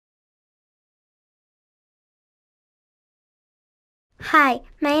Hi,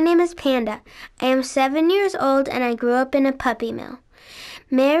 my name is Panda. I am 7 years old and I grew up in a puppy mill.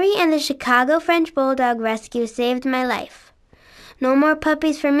 Mary and the Chicago French Bulldog Rescue saved my life. No more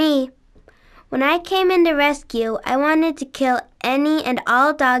puppies for me. When I came into rescue, I wanted to kill any and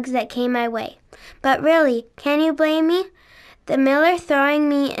all dogs that came my way. But really, can you blame me? The miller throwing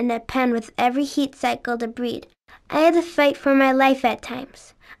me in a pen with every heat cycle to breed. I had to fight for my life at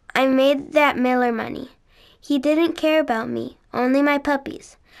times. I made that miller money. He didn't care about me, only my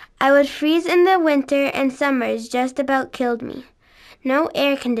puppies. I would freeze in the winter and summers just about killed me. No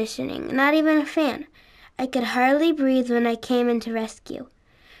air conditioning, not even a fan. I could hardly breathe when I came into rescue.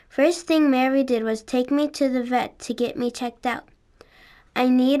 First thing Mary did was take me to the vet to get me checked out. I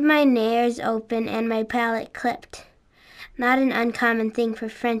need my nares open and my palate clipped. Not an uncommon thing for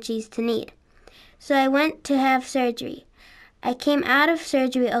Frenchies to need. So I went to have surgery. I came out of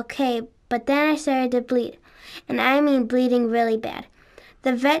surgery okay, but then I started to bleed. And I mean bleeding really bad.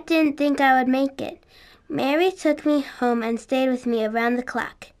 The vet didn't think I would make it. Mary took me home and stayed with me around the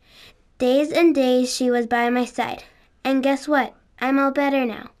clock. Days and days she was by my side. And guess what? I'm all better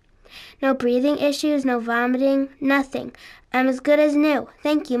now. No breathing issues, no vomiting, nothing. I'm as good as new.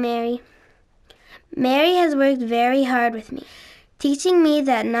 Thank you, Mary. Mary has worked very hard with me, teaching me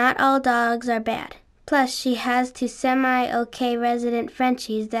that not all dogs are bad. Plus, she has two semi-okay resident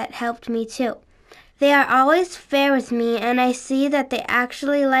Frenchies that helped me too. They are always fair with me, and I see that they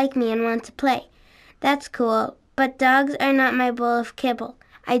actually like me and want to play. That's cool, but dogs are not my bowl of kibble.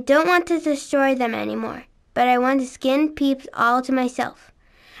 I don't want to destroy them anymore, but I want to skin peeps all to myself.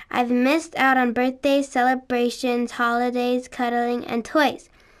 I've missed out on birthdays, celebrations, holidays, cuddling, and toys.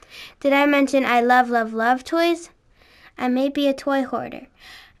 Did I mention I love toys? I may be a toy hoarder.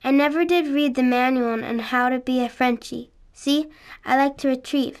 I never did read the manual on how to be a Frenchie. See, I like to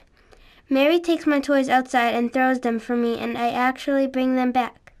retrieve. Mary takes my toys outside and throws them for me, and I actually bring them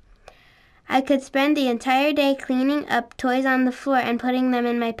back. I could spend the entire day cleaning up toys on the floor and putting them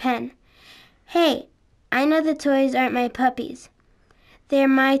in my pen. Hey, I know the toys aren't my puppies. They're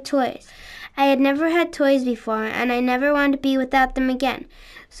my toys. I had never had toys before, and I never wanted to be without them again.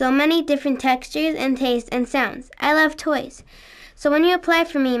 So many different textures and tastes and sounds. I love toys. So when you apply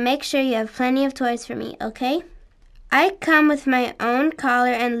for me, make sure you have plenty of toys for me, okay? I come with my own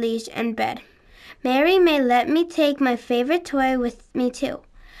collar and leash and bed. Mary may let me take my favorite toy with me too.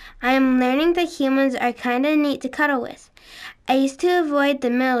 I am learning that humans are kinda neat to cuddle with. I used to avoid the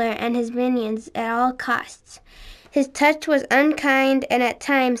miller and his minions at all costs. His touch was unkind and at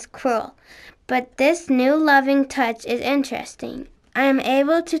times cruel. But this new loving touch is interesting. I am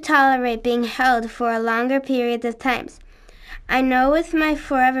able to tolerate being held for a longer period of times. I know with my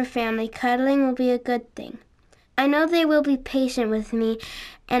forever family, cuddling will be a good thing. I know they will be patient with me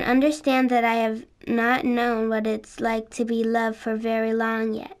and understand that I have not known what it's like to be loved for very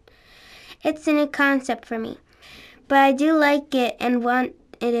long yet. It's a new concept for me, but I do like it and want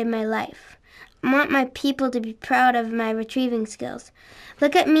it in my life. I want my people to be proud of my retrieving skills.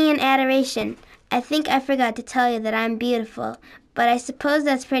 Look at me in adoration. I think I forgot to tell you that I'm beautiful, but I suppose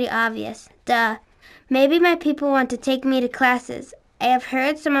that's pretty obvious. Duh. Maybe my people want to take me to classes. I have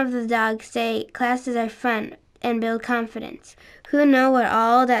heard some of the dogs say classes are fun and build confidence. Who know what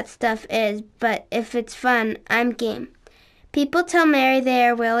all that stuff is, but if it's fun, I'm game. People tell Mary they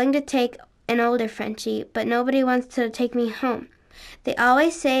are willing to take an older Frenchie, but nobody wants to take me home. They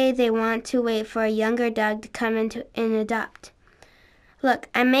always say they want to wait for a younger dog to come in and adopt. Look,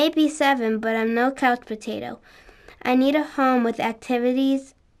 I may be 7, but I'm no couch potato. I need a home with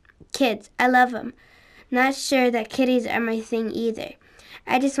activities. Kids, I love them. Not sure that kitties are my thing either.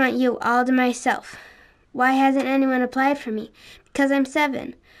 I just want you all to myself. Why hasn't anyone applied for me? Because I'm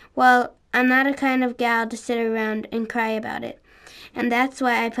 7. Well, I'm not a kind of gal to sit around and cry about it. And that's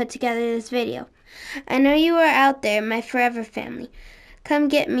why I put together this video. I know you are out there, my forever family. Come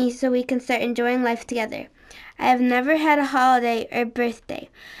get me so we can start enjoying life together. I have never had a holiday or birthday.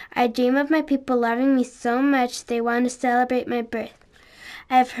 I dream of my people loving me so much they want to celebrate my birth.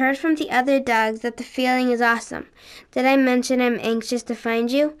 I have heard from the other dogs that the feeling is awesome. Did I mention I'm anxious to find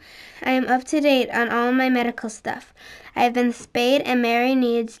you? I am up to date on all my medical stuff. I have been spayed and Mary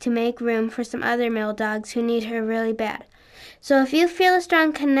needs to make room for some other male dogs who need her really bad. So if you feel a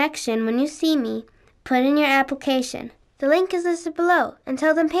strong connection when you see me, put in your application. The link is listed below and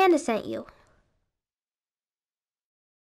tell them Panda sent you.